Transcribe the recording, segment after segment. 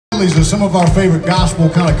medleys of some of our favorite gospel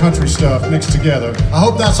kind of country stuff mixed together. I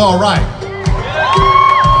hope that's all right.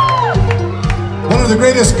 One of the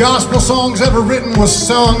greatest gospel songs ever written was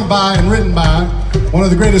sung by and written by one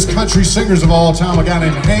of the greatest country singers of all time, a guy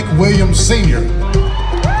named Hank Williams Sr.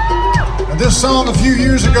 And this song a few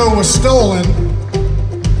years ago was stolen.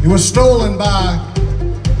 It was stolen by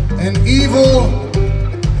an evil,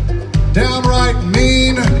 downright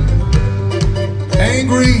mean,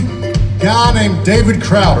 angry guy named David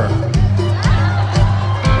Crowder.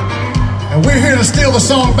 And we're here to steal the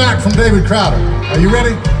song back from David Crowder. Are you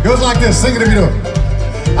ready? Goes like this. Sing it if you do it.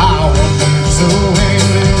 I wasn't so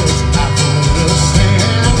aimless, I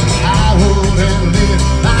understand. I wouldn't live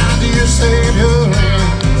my dear Savior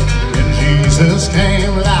and Jesus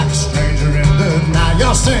came like a stranger in the night.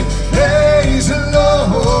 Y'all sing, praise the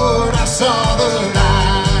Lord, I saw the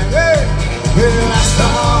light. Hey. Well, I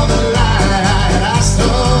saw the light, I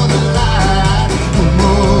saw the light. No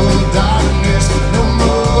more darkness, no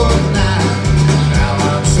more night. Now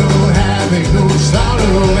I'm so happy, no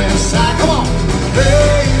sorrow inside. Come on.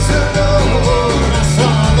 Praise the Lord, I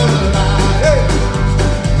saw the light. Hey.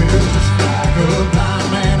 Well, just like a blind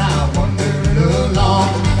man, I wandered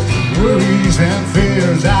along. Worries and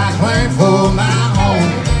fears I claimed for my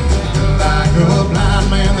own. Like a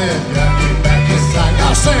blind man that got me back inside.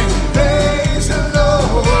 Y'all sing, praise the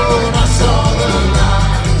Lord, I saw the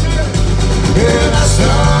light. Well, I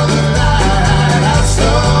saw the light, I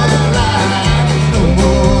saw the light. No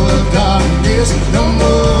more darkness, no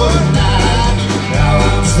more night. Now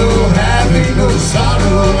I'm so happy, no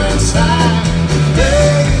sorrow inside.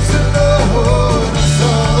 Praise the Lord, I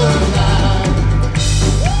saw the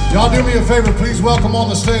light. Y'all do me a favor, please welcome on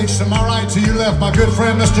the stage to my right, to your left, my good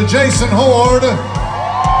friend, Mr. Jason Horde.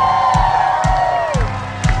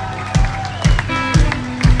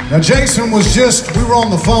 Now Jason was we were on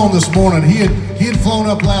the phone this morning. He had flown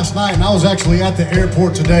up last night, and I was actually at the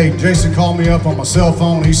airport today. Jason called me up on my cell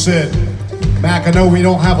phone. He said, Mac, I know we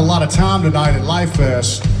don't have a lot of time tonight at Life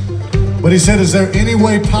Fest, but he said, is there any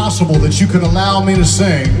way possible that you could allow me to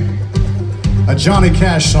sing a Johnny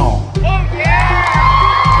Cash song?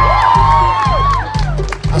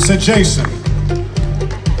 I said, Jason,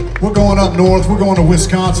 we're going up north, we're going to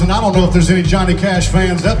Wisconsin. I don't know if there's any Johnny Cash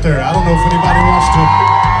fans up there. I don't know if anybody wants to.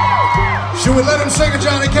 Should we let him sing a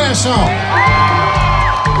Johnny Cash song?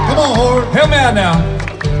 Come on, Horde. Help me out now.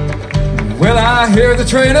 Well, I hear the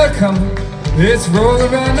train a-comin', it's rolling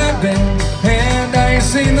around that bend, and I ain't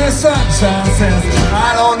seen the sunshine since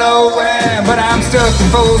I don't know when, but I'm stuck in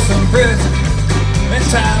Folsom Prison, and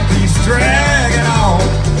time keeps dragging on.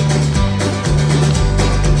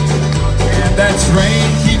 That train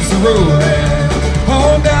keeps rolling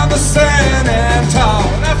on down the San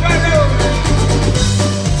Antonio. That's right, dude.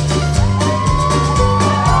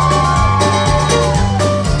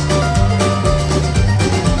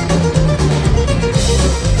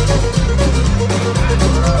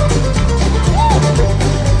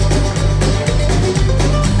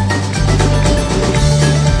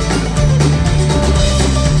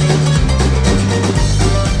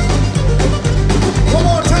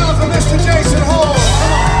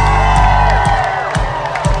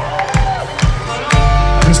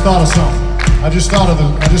 Thought of something. I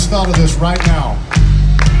just thought of this right now.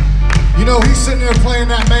 You know, he's sitting there playing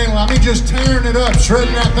that mandolin. I mean, just tearing it up,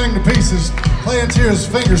 shredding that thing to pieces, playing till his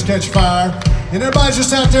fingers catch fire, and everybody's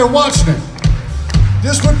just out there watching him.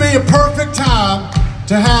 This would be a perfect time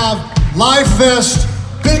to have Life Fest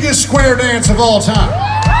biggest square dance of all time.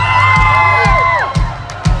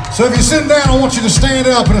 So if you're sitting down, I want you to stand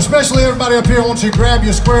up, and especially everybody up here, I want you to grab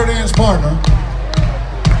your square dance partner.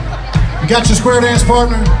 You got your square dance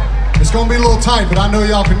partner? It's gonna be a little tight, but I know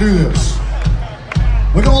y'all can do this.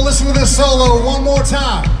 We're gonna listen to this solo one more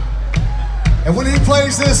time. And when he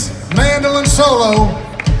plays this mandolin solo,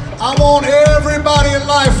 I want everybody at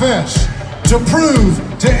Life Fest to prove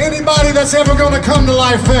to anybody that's ever gonna come to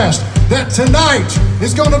Life Fest that tonight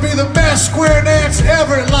is gonna be the best square dance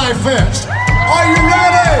ever at Life Fest. Are you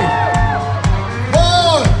ready?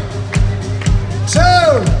 1, 2,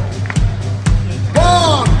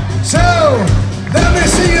 1, 2, let me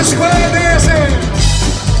see you square dancing.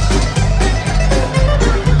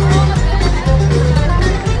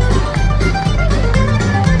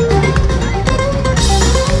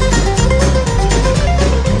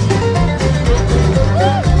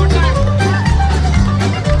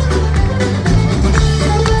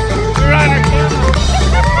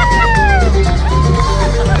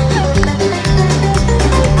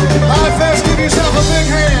 Life Fest, give yourself a big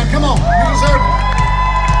hand. Come on, you deserve it.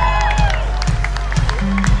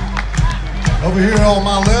 Over here on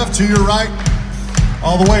my left, to your right,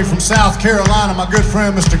 all the way from South Carolina, my good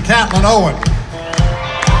friend, Mr. Catlin Owen.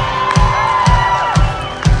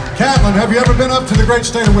 Catlin, have you ever been up to the great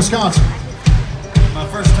state of Wisconsin? My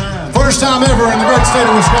first time. First time ever in the great state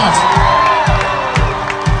of Wisconsin.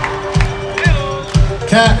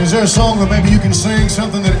 Cat, is there a song that maybe you can sing,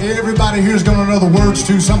 something that everybody here is going to know the words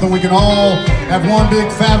to, something we can all have one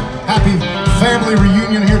big happy family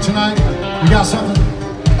reunion here tonight? You got something?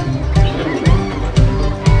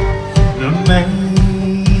 Amazing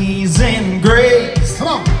grace. Come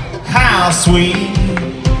on. How sweet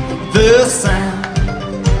the sound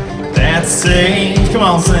that saves. Come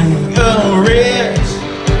on, sing. Oh, rich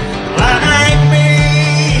like me.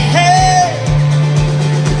 Hey,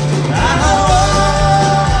 I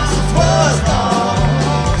was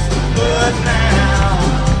lost, but now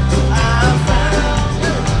I'm found.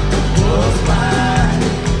 Was blind,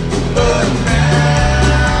 but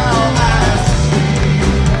now I see.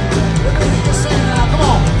 Let's sing it now. Come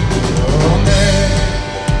on. Oh, man.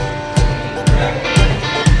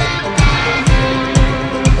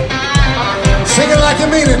 Sing it like you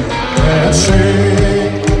mean it. Let's sing.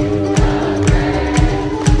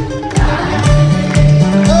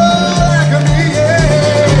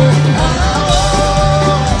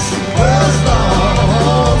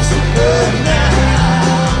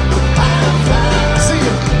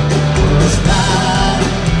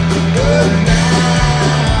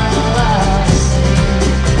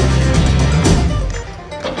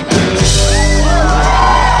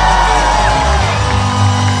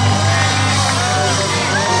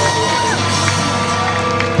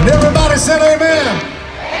 And everybody said amen.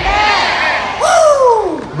 Amen.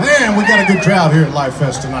 Woo! Man, we got a good crowd here at Life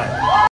Fest tonight.